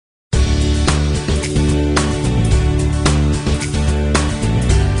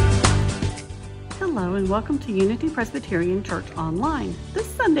welcome to Unity Presbyterian Church Online. This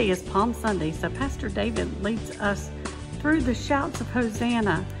Sunday is Palm Sunday, so Pastor David leads us through the shouts of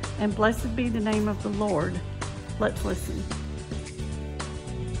Hosanna and blessed be the name of the Lord. Let's listen.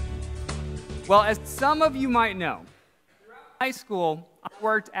 Well, as some of you might know, throughout high school, I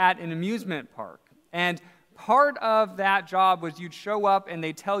worked at an amusement park. And part of that job was you'd show up and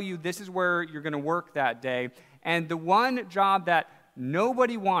they'd tell you this is where you're going to work that day. And the one job that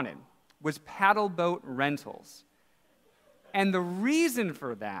nobody wanted was paddle boat rentals. And the reason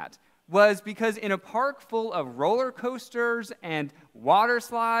for that was because in a park full of roller coasters and water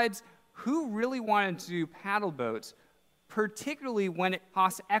slides, who really wanted to do paddle boats, particularly when it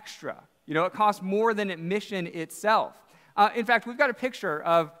costs extra? You know, it costs more than admission itself. In fact, we've got a picture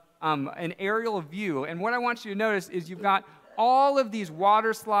of an aerial view, and what I want you to notice is you've got all of these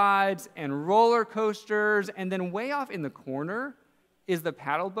water slides and roller coasters, and then way off in the corner is the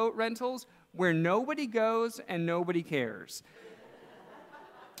paddle boat rentals, where nobody goes and nobody cares.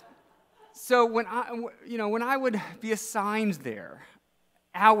 So when I would be assigned there,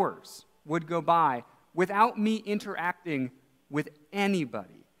 hours would go by without me interacting with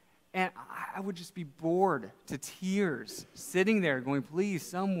anybody. And I would just be bored to tears, sitting there going, please,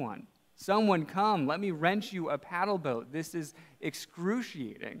 someone come, let me rent you a paddle boat. This is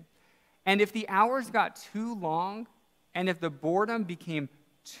excruciating. And if the hours got too long, and if the boredom became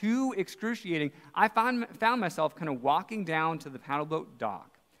too excruciating, I found myself kind of walking down to the paddle boat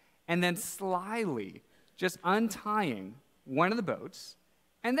dock and then slyly just untying one of the boats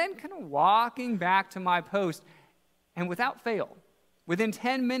and then kind of walking back to my post. And without fail, within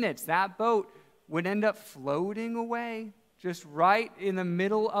 10 minutes, that boat would end up floating away just right in the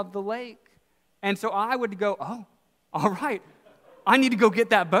middle of the lake. And so I would go, oh, all right, I need to go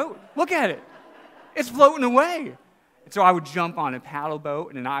get that boat. Look at it. It's floating away. And so I would jump on a paddle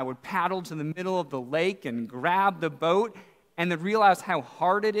boat, and I would paddle to the middle of the lake and grab the boat, and then realize how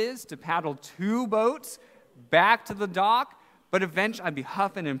hard it is to paddle two boats back to the dock. But eventually I'd be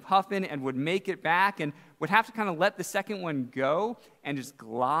huffing and puffing and would make it back and would have to kind of let the second one go and just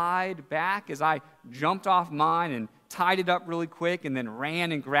glide back as I jumped off mine and tied it up really quick and then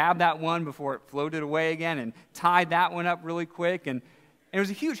ran and grabbed that one before it floated away again and tied that one up really quick. And it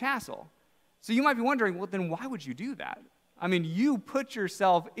was a huge hassle. So you might be wondering, well, then why would you do that? I mean, you put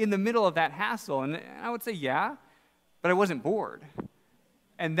yourself in the middle of that hassle. And I would say, yeah, but I wasn't bored.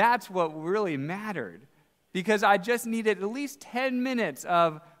 And that's what really mattered. Because I just needed at least 10 minutes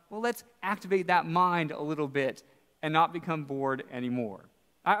of, well, let's activate that mind a little bit and not become bored anymore.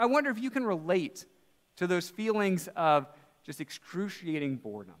 I wonder if you can relate to those feelings of just excruciating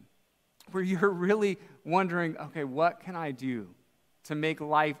boredom, where you're really wondering, okay, what can I do to make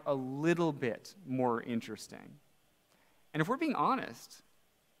life a little bit more interesting? And if we're being honest,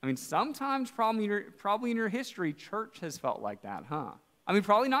 I mean, sometimes probably in your history, church has felt like that, huh? I mean,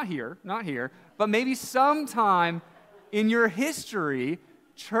 probably not here, but maybe sometime in your history,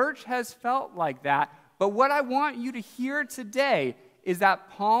 church has felt like that. But what I want you to hear today is that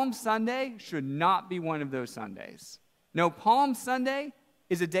Palm Sunday should not be one of those Sundays. No, Palm Sunday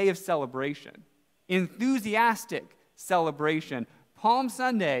is a day of celebration, enthusiastic celebration. Palm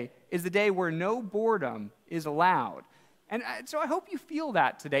Sunday is the day where no boredom is allowed. And so I hope you feel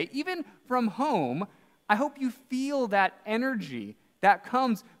that today. Even from home, I hope you feel that energy that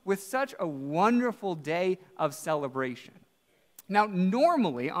comes with such a wonderful day of celebration. Now,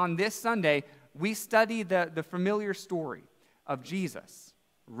 normally on this Sunday, we study the familiar story of Jesus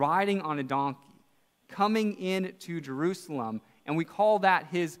riding on a donkey, coming into Jerusalem, and we call that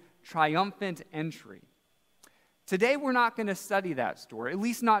his triumphant entry. Today, we're not going to study that story, at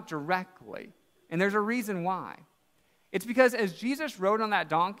least not directly, and there's a reason why. It's because as Jesus rode on that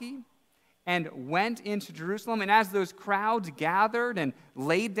donkey and went into Jerusalem, and as those crowds gathered and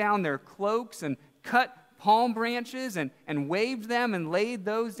laid down their cloaks and cut palm branches and waved them and laid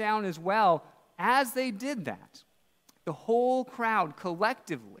those down as well, as they did that, the whole crowd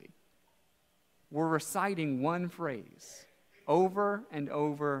collectively were reciting one phrase over and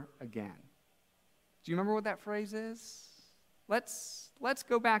over again. Do you remember what that phrase is? Let's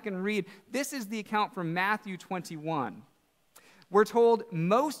go back and read. This is the account from Matthew 21. We're told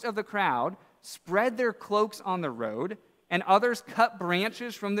most of the crowd spread their cloaks on the road, and others cut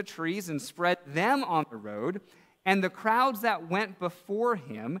branches from the trees and spread them on the road. And the crowds that went before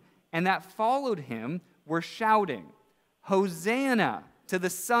him and that followed him were shouting, "Hosanna to the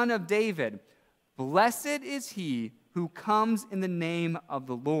Son of David! Blessed is he who comes in the name of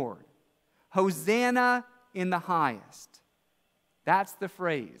the Lord. Hosanna in the highest." That's the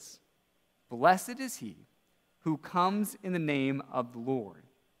phrase. Blessed is he who comes in the name of the Lord.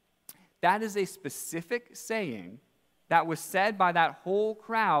 That is a specific saying that was said by that whole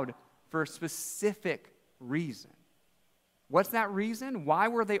crowd for a specific reason. What's that reason? Why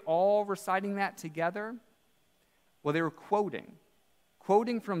were they all reciting that together? Well, they were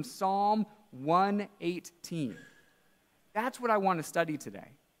quoting from Psalm 118. That's what I want to study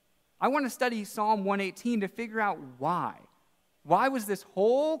today. I want to study Psalm 118 to figure out why. Why was this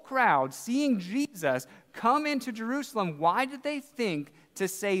whole crowd seeing Jesus come into Jerusalem? Why did they think to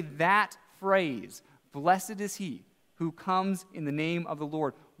say that phrase, "Blessed is he who comes in the name of the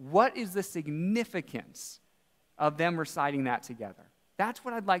Lord"? What is the significance of them reciting that together? That's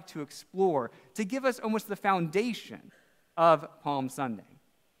what I'd like to explore to give us almost the foundation of Palm Sunday.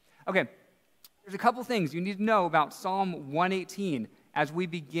 Okay, there's a couple things you need to know about Psalm 118 as we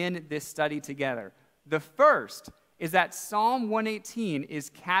begin this study together. The first is that Psalm 118 is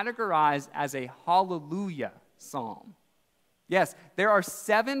categorized as a hallelujah psalm. Yes, there are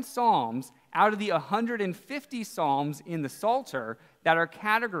 7 psalms out of the 150 psalms in the Psalter that are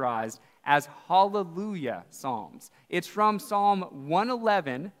categorized as hallelujah psalms. It's from Psalm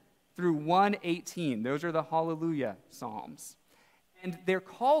 111 through 118. Those are the hallelujah psalms. And they're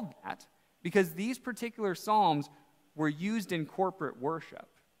called that because these particular psalms were used in corporate worship.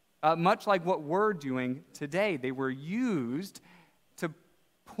 Much like what we're doing today, they were used to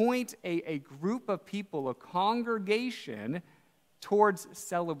point a group of people, a congregation, towards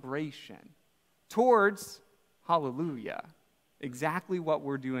celebration, towards hallelujah, exactly what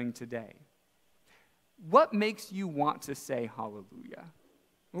we're doing today. What makes you want to say hallelujah?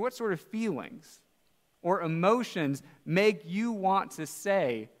 What sort of feelings or emotions make you want to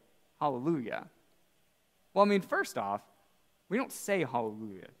say hallelujah? Well, I mean, first off, we don't say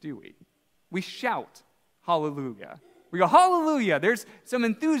hallelujah, do we? We shout hallelujah. We go, hallelujah. There's some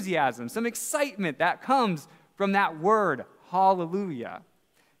enthusiasm, some excitement that comes from that word, hallelujah.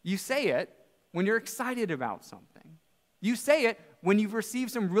 You say it when you're excited about something. You say it when you've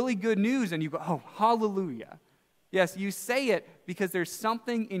received some really good news and you go, oh, hallelujah. Yes, you say it because there's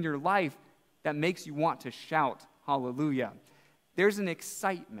something in your life that makes you want to shout hallelujah. There's an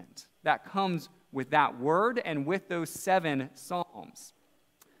excitement that comes with that word and with those 7 psalms.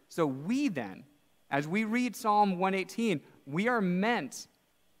 So we then, as we read Psalm 118, we are meant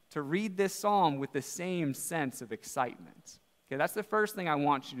to read this psalm with the same sense of excitement. Okay, that's the first thing I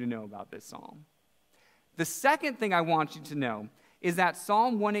want you to know about this psalm. The second thing I want you to know is that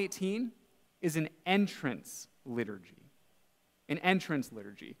Psalm 118 is an entrance liturgy. An entrance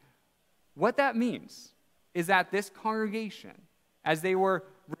liturgy. What that means is that this congregation, as they were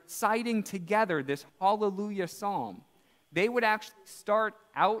reciting together this hallelujah psalm, they would actually start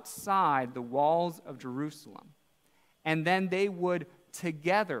outside the walls of Jerusalem. And then they would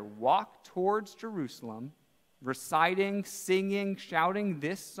together walk towards Jerusalem, reciting, singing, shouting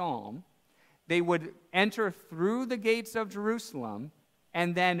this psalm. They would enter through the gates of Jerusalem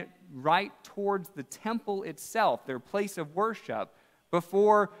and then right towards the temple itself, their place of worship,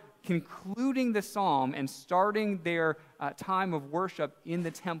 before concluding the psalm and starting their time of worship in the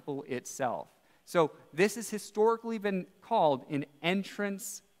temple itself. So this has historically been called an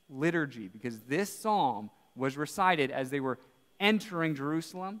entrance liturgy because this psalm was recited as they were entering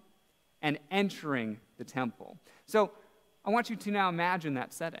Jerusalem and entering the temple. So I want you to now imagine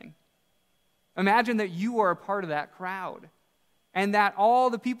that setting. Imagine that you are a part of that crowd and that all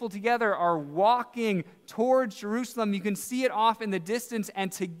the people together are walking towards Jerusalem. You can see it off in the distance, and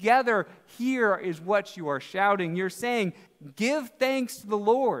together here is what you are shouting. You're saying, "Give thanks to the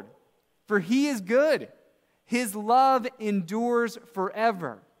Lord, for he is good. His love endures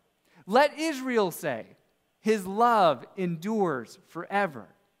forever." Let Israel say, "His love endures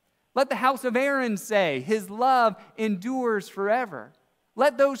forever." Let the house of Aaron say, "His love endures forever."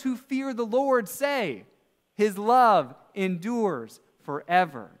 Let those who fear the Lord say, "His love endures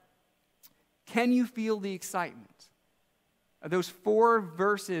forever." Can you feel the excitement those 4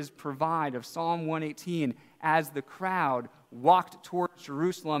 verses provide of Psalm 118 as the crowd walked towards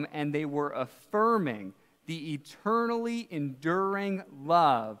Jerusalem and they were affirming the eternally enduring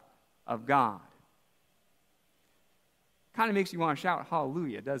love of God? Kind of makes you want to shout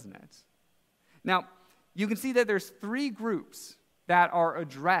hallelujah, doesn't it? Now, you can see that there's 3 groups that are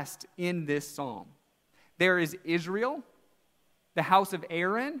addressed in this psalm. There is Israel, the house of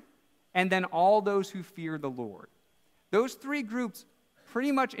Aaron, and then all those who fear the Lord. Those 3 groups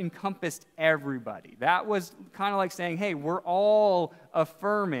pretty much encompassed everybody. That was kind of like saying, hey, we're all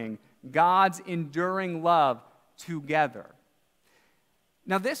affirming God's enduring love together.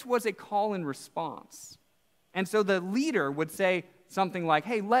 Now, this was a call and response. And so the leader would say something like,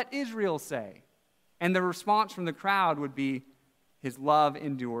 hey, let Israel say. And the response from the crowd would be, his love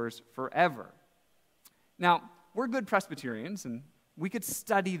endures forever. Now, we're good Presbyterians, and we could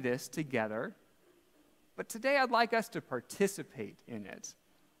study this together, but today I'd like us to participate in it.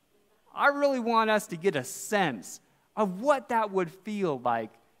 I really want us to get a sense of what that would feel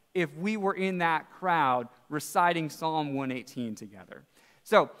like if we were in that crowd reciting Psalm 118 together.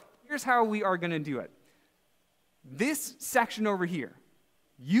 So here's how we are going to do it. This section over here,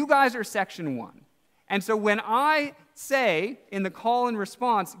 you guys are section 1. And so when I say in the call and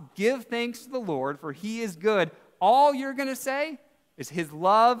response, give thanks to the Lord, for he is good, all you're going to say is his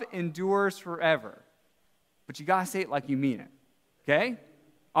love endures forever. But you got to say it like you mean it. Okay?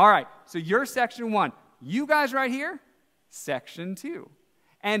 All right, so you're section 1. You guys right here, section 2.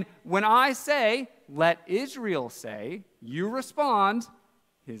 And when I say, let Israel say, you respond,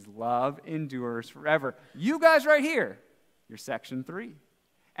 his love endures forever. You guys right here, you're section 3.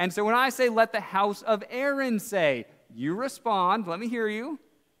 And so when I say, let the house of Aaron say, you respond, let me hear you.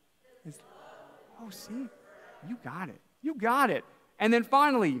 Oh, see, you got it. You got it. And then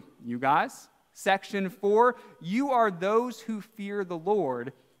finally, you guys, section 4, you are those who fear the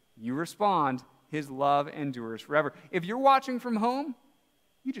Lord. You respond, his love endures forever. If you're watching from home,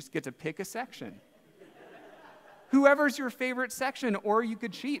 you just get to pick a section. Whoever's your favorite section, or you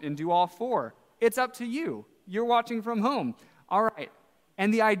could cheat and do all 4. It's up to you. You're watching from home. All right.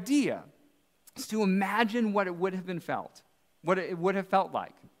 And the idea is to imagine what it would have been felt, what it would have felt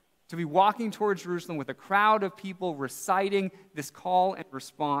like to be walking towards Jerusalem with a crowd of people reciting this call and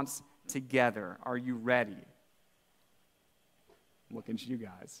response together. Are you ready? I'm looking at you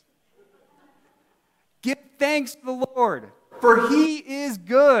guys. Give thanks to the Lord, for he is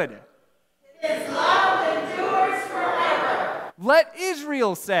good. His love endures forever. Let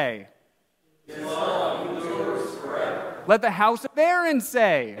Israel say. His love endures forever. Let the house of Aaron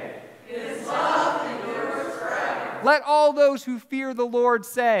say. His love endures forever. Let all those who fear the Lord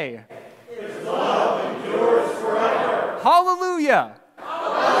say. His love endures forever. Hallelujah.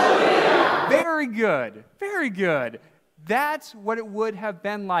 Hallelujah. Very good. Very good. That's what it would have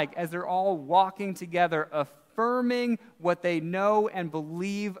been like as they're all walking together, affirming what they know and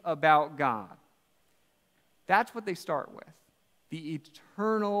believe about God. That's what they start with, the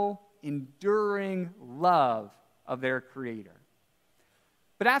eternal, enduring love of their Creator.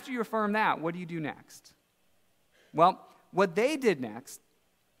 But after you affirm that, what do you do next? Well, what they did next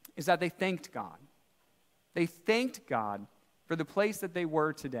is that they thanked God. They thanked God for the place that they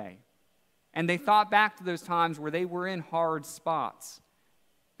were today. And they thought back to those times where they were in hard spots.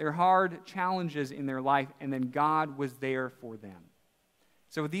 There were hard challenges in their life, and then God was there for them.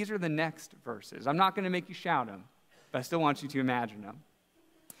 So these are the next verses. I'm not going to make you shout them, but I still want you to imagine them.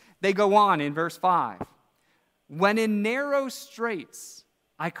 They go on in verse 5. When in narrow straits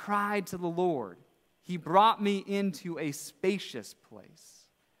I cried to the Lord, he brought me into a spacious place.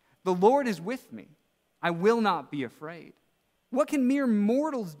 The Lord is with me. I will not be afraid. What can mere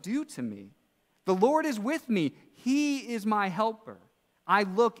mortals do to me? The Lord is with me. He is my helper. I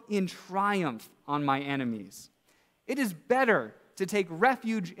look in triumph on my enemies. It is better to take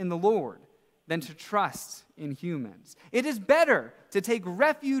refuge in the Lord than to trust in humans. It is better to take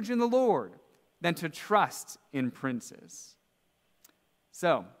refuge in the Lord than to trust in princes.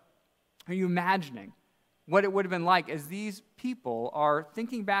 So, are you imagining what it would have been like as these people are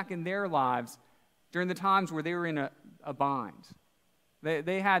thinking back in their lives during the times where they were in a bind?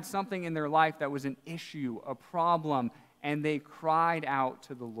 They had something in their life that was an issue, a problem, and they cried out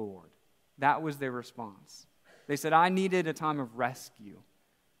to the Lord. That was their response. They said, I needed a time of rescue,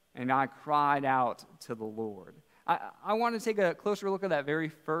 and I cried out to the Lord. I want to take a closer look at that very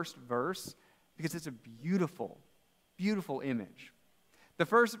first verse because it's a beautiful, beautiful image. The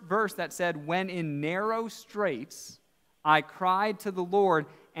first verse that said, when in narrow straits I cried to the Lord,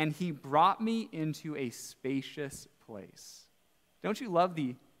 and he brought me into a spacious place. Don't you love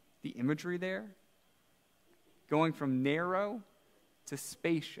the imagery there? Going from narrow to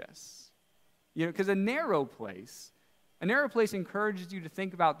spacious. You know, because a narrow place encourages you to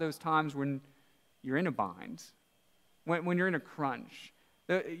think about those times when you're in a bind, when you're in a crunch.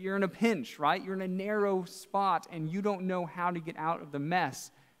 You're in a pinch, right? You're in a narrow spot, and you don't know how to get out of the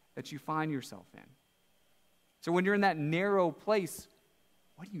mess that you find yourself in. So when you're in that narrow place,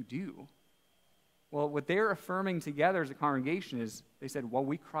 what do? Well, what they're affirming together as a congregation is, they said, well,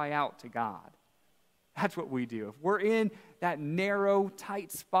 we cry out to God. That's what we do. If we're in that narrow,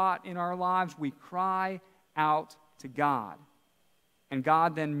 tight spot in our lives, we cry out to God. And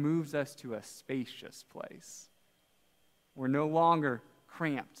God then moves us to a spacious place. We're no longer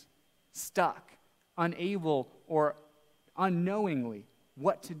cramped, stuck, unable, or unknowingly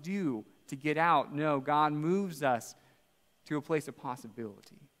what to do to get out. No, God moves us to a place of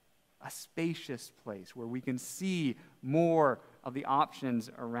possibility, a spacious place where we can see more of the options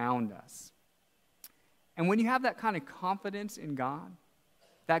around us. And when you have that kind of confidence in God,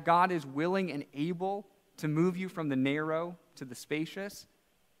 that God is willing and able to move you from the narrow to the spacious,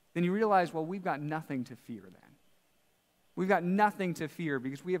 then you realize, well, we've got nothing to fear then. We've got nothing to fear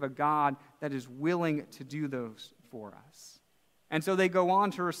because we have a God that is willing to do those for us. And so they go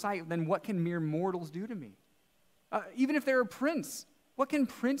on to recite, then what can mere mortals do to me? Even if they're a prince, what can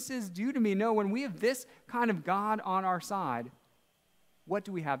princes do to me? No, when we have this kind of God on our side, what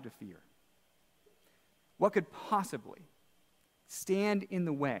do we have to fear? What could possibly stand in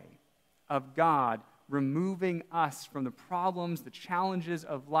the way of God removing us from the problems, the challenges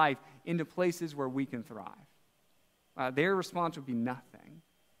of life into places where we can thrive? Their response would be nothing.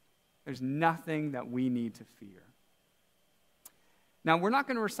 There's nothing that we need to fear. Now, we're not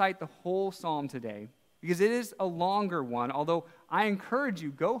going to recite the whole psalm today because it is a longer one, although I encourage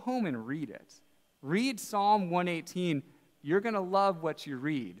you, go home and read it. Read Psalm 118. You're going to love what you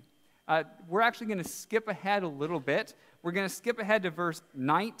read. We're actually going to skip ahead a little bit. We're going to skip ahead to verse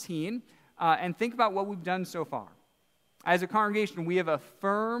 19 and think about what we've done so far. As a congregation, we have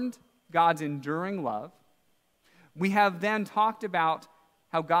affirmed God's enduring love. We have then talked about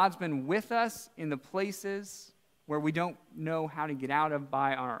how God's been with us in the places where we don't know how to get out of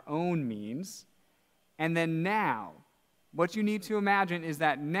by our own means. And then now, what you need to imagine is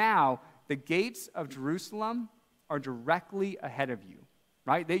that now the gates of Jerusalem are directly ahead of you,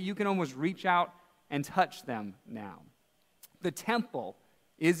 right? That you can almost reach out and touch them now. The temple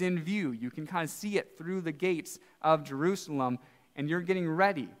is in view. You can kind of see it through the gates of Jerusalem, and you're getting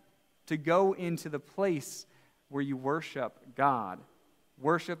ready to go into the place where you worship God.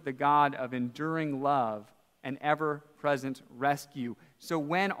 Worship the God of enduring love and ever-present rescue. So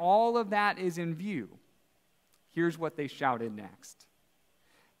when all of that is in view, here's what they shouted next.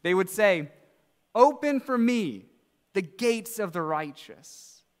 They would say, "Open for me the gates of the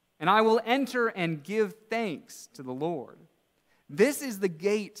righteous, and I will enter and give thanks to the Lord. This is the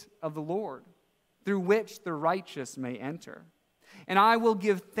gate of the Lord, through which the righteous may enter. And I will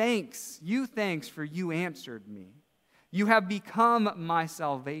give thanks, for you answered me. You have become my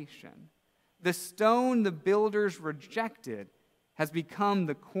salvation. The stone the builders rejected has become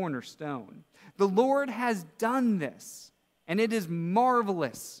the cornerstone. The Lord has done this, and it is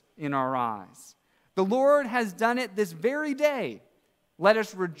marvelous in our eyes. The Lord has done it this very day. Let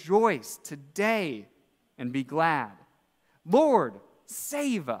us rejoice today and be glad. Lord,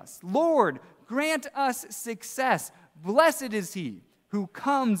 save us. Lord, grant us success. Blessed is he who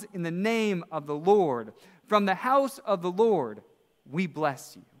comes in the name of the Lord. From the house of the Lord, we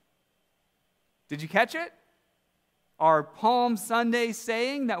bless you." Did you catch it? Our Palm Sunday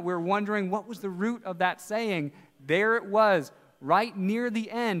saying that we're wondering what was the root of that saying, there it was, right near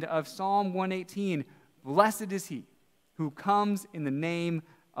the end of Psalm 118. Blessed is he who comes in the name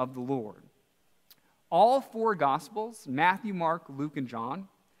of the Lord. All four Gospels, Matthew, Mark, Luke, and John,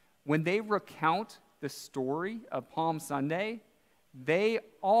 when they recount the story of Palm Sunday, they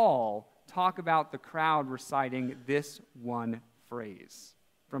all talk about the crowd reciting this one phrase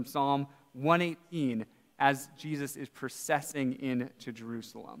from Psalm 118 as Jesus is processing into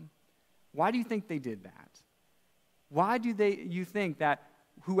Jerusalem. Why do you think they did that? Why do you think that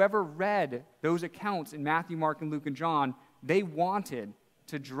whoever read those accounts in Matthew, Mark, and Luke, and John, they wanted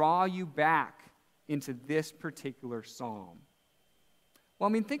to draw you back into this particular psalm? Well,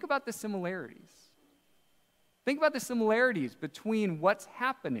 think about the similarities. Think about the similarities between what's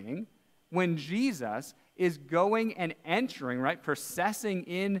happening when Jesus is going and entering, right, processing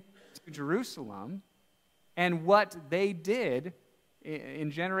into Jerusalem, and what they did in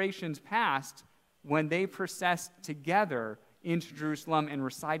generations past when they processed together into Jerusalem and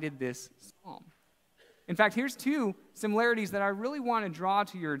recited this psalm. In fact, here's two similarities that I really want to draw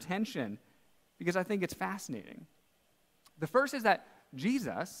to your attention because I think it's fascinating. The first is that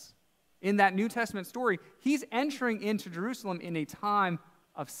Jesus, in that New Testament story, he's entering into Jerusalem in a time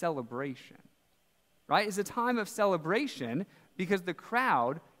of celebration, right? It's a time of celebration because the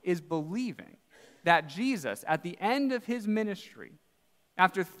crowd is believing that Jesus, at the end of his ministry,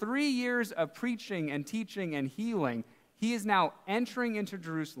 after 3 years of preaching and teaching and healing, he is now entering into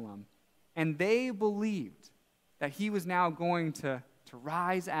Jerusalem, and they believed that he was now going to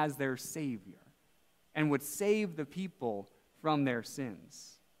rise as their Savior and would save the people from their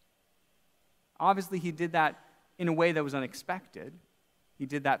sins. Obviously, he did that in a way that was unexpected. He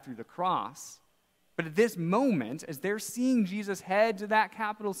did that through the cross. But at this moment, as they're seeing Jesus head to that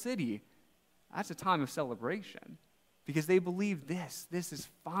capital city, that's a time of celebration because they believe this is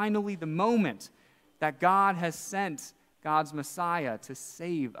finally the moment that God has sent God's Messiah to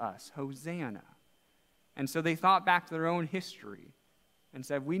save us, Hosanna. And so they thought back to their own history and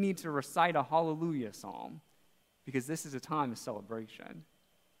said, we need to recite a hallelujah psalm because this is a time of celebration.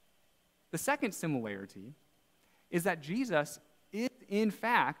 The second similarity is that Jesus is, in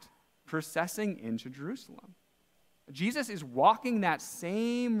fact, processing into Jerusalem. Jesus is walking that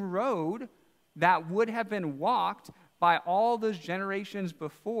same road that would have been walked by all those generations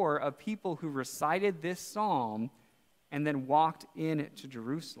before of people who recited this psalm and then walked into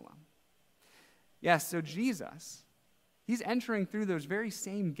Jerusalem. Yes, so Jesus, he's entering through those very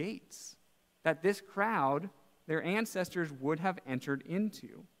same gates that this crowd, their ancestors, would have entered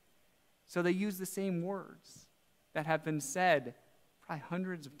into. So they use the same words that have been said probably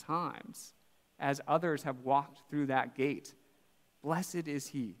hundreds of times as others have walked through that gate. Blessed is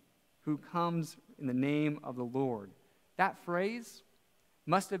he who comes in the name of the Lord. That phrase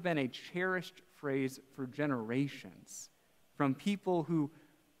must have been a cherished phrase for generations from people who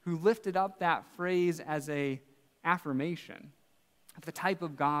lifted up that phrase as an affirmation of the type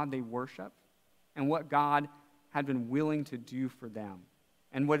of God they worship and what God had been willing to do for them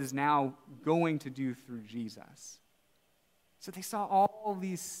and what is now going to do through Jesus. So they saw all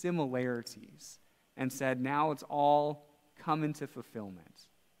these similarities and said, now it's all come into fulfillment.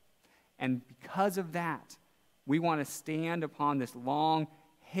 And because of that, we want to stand upon this long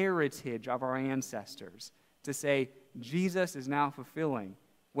heritage of our ancestors to say, Jesus is now fulfilling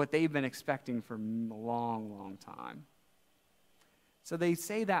what they've been expecting for a long, long time. So they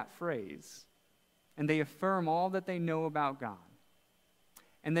say that phrase, and they affirm all that they know about God.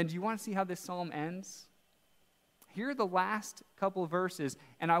 And then do you want to see how this psalm ends? Here are the last couple of verses,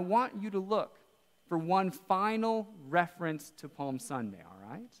 and I want you to look for one final reference to Palm Sunday, all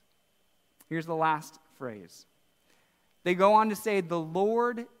right? Here's the last phrase. They go on to say, the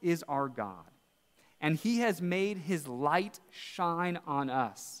Lord is our God, and he has made his light shine on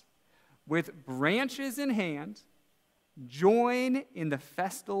us. With branches in hand, join in the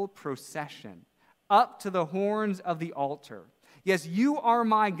festal procession up to the horns of the altar. Yes, you are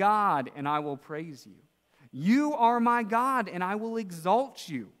my God, and I will praise you. You are my God, and I will exalt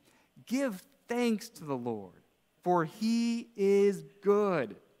you. Give thanks to the Lord, for he is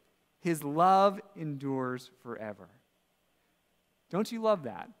good. His love endures forever. Don't you love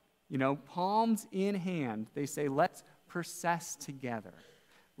that? You know, palms in hand, they say, let's process together.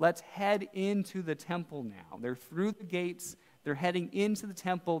 Let's head into the temple now. They're through the gates. They're heading into the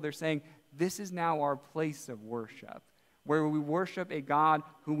temple. They're saying, this is now our place of worship, where we worship a God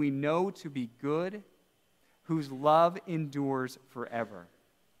who we know to be good, whose love endures forever.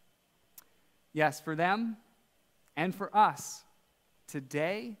 Yes, for them and for us,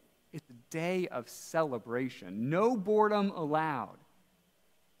 today is a day of celebration. No boredom allowed.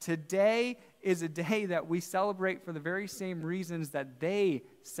 Today is a day that we celebrate for the very same reasons that they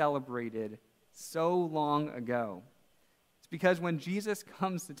celebrated so long ago. It's because when Jesus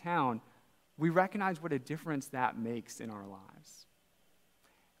comes to town, we recognize what a difference that makes in our lives.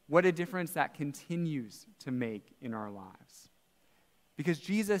 What a difference that continues to make in our lives. Because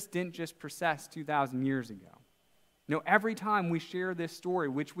Jesus didn't just process 2,000 years ago. No, every time we share this story,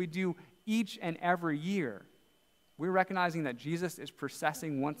 which we do each and every year, we're recognizing that Jesus is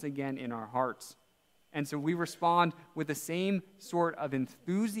processing once again in our hearts. And so we respond with the same sort of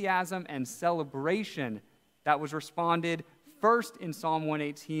enthusiasm and celebration that was responded first in Psalm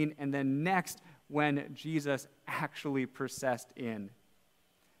 118 and then next when Jesus actually processed in.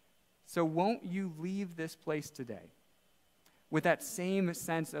 So won't you leave this place today with that same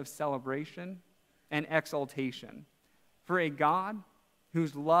sense of celebration and exaltation for a God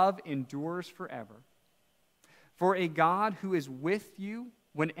whose love endures forever, for a God who is with you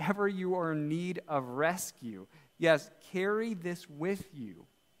whenever you are in need of rescue. Yes, carry this with you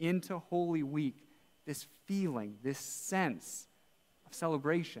into Holy Week, this feeling, this sense of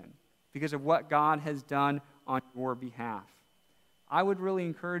celebration because of what God has done on your behalf. I would really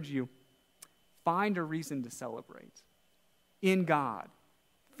encourage you, find a reason to celebrate in God.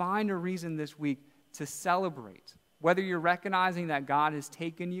 Find a reason this week to celebrate, whether you're recognizing that God has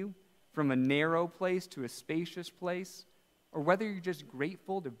taken you from a narrow place to a spacious place, or whether you're just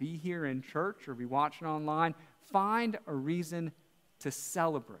grateful to be here in church or be watching online. Find a reason to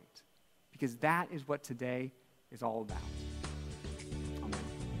celebrate, because that is what today is all about. Amen.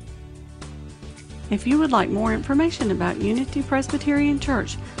 If you would like more information about Unity Presbyterian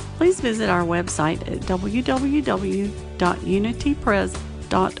Church, please visit our website at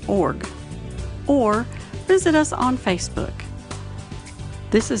www.unitypres.org or visit us on Facebook.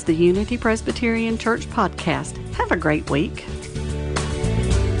 This is the Unity Presbyterian Church podcast. Have a great week.